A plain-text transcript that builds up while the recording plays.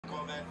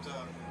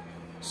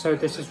So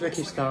this is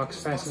Ricky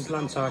Starks versus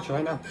Lance Archer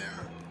right now.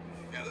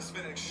 Yeah, this has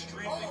been an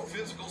extremely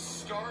physical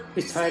start.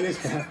 He's tying his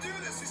hair.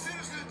 He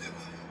seems to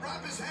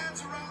wrap his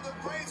hands around the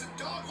braids and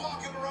dog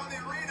walking around the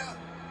arena.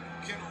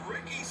 Can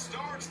Ricky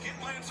Starks get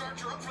Lance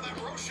Archer up for that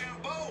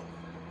Rochambeau?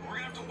 We're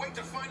gonna have to wait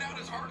to find out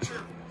as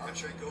Archer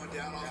ain't going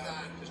down off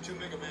that. Just too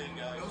big a man,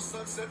 guys. No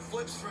sunset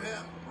flips for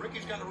him.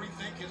 Ricky's got to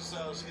rethink his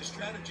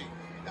strategy.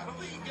 I don't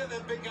think he can get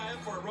that big guy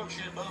up for a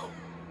Rochambeau.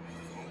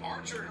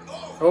 Archer.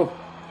 Oh.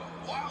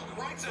 Wild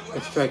rights and Good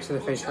lefts. strikes to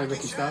the face by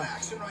Ricky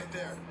Starks.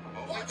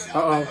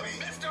 Uh-oh.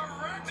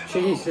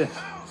 Jesus.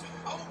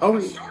 Oh,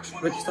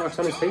 Ricky Starks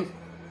on his feet.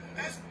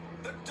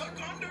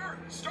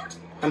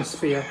 And a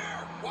spear.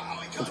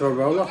 Into a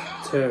roll-up.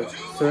 2,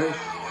 3.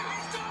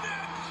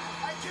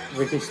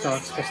 Ricky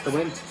Starks gets the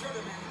win.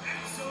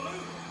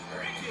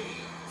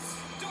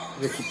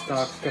 Ricky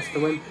Starks gets the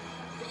win.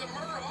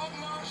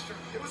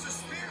 It was a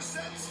spear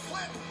sentence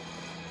flip.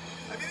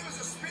 I mean, it was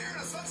a spear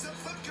and a sunset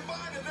flip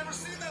combined. I've never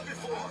seen that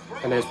before.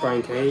 And there's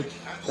Brian Cage,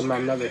 the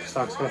man that Ricky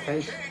Starks going to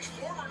face.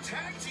 Former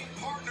tag team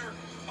partner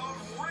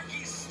of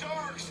Ricky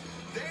Starks.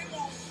 They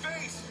will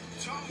face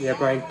Tom. Yeah,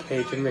 Brian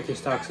Cage and Ricky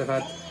Starks have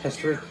had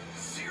history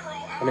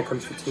when it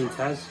comes to Team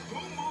Taz.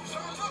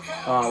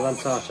 Oh,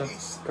 Lance Archer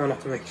going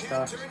after Ricky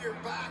Starks. Turn your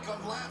back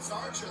on Lance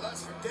Archer.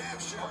 That's for damn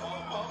sure.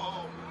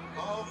 Oh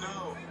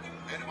no.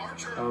 And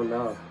Archer. Oh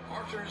no.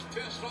 Archer is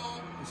pissed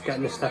off. He's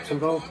getting the steps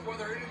involved.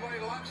 Whether anybody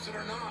likes it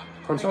or not.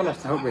 Someone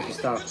has to help Ricky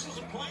Starks. This was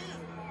a plan.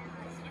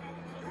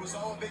 It was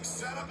all a big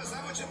setup. Is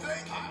that what you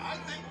think? I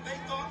think they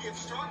thought if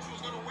Starks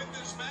was going to win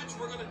this match,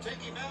 we're going to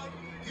take him out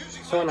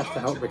using. Someone has to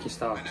help Ricky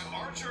Starks. And now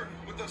Archer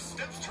with the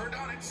steps turned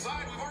on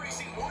inside. We've already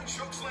seen one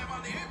choke slam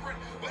on the apron,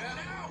 but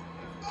now.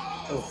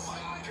 Oh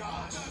my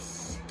gosh. The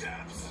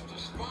steps. The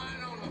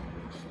spine on the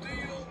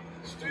steel.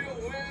 Steel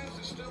wins.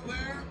 It's still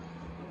there.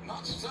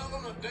 Not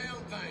selling a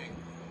damn thing.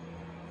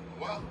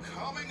 Well,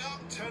 coming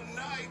up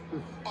tonight,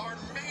 our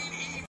main event.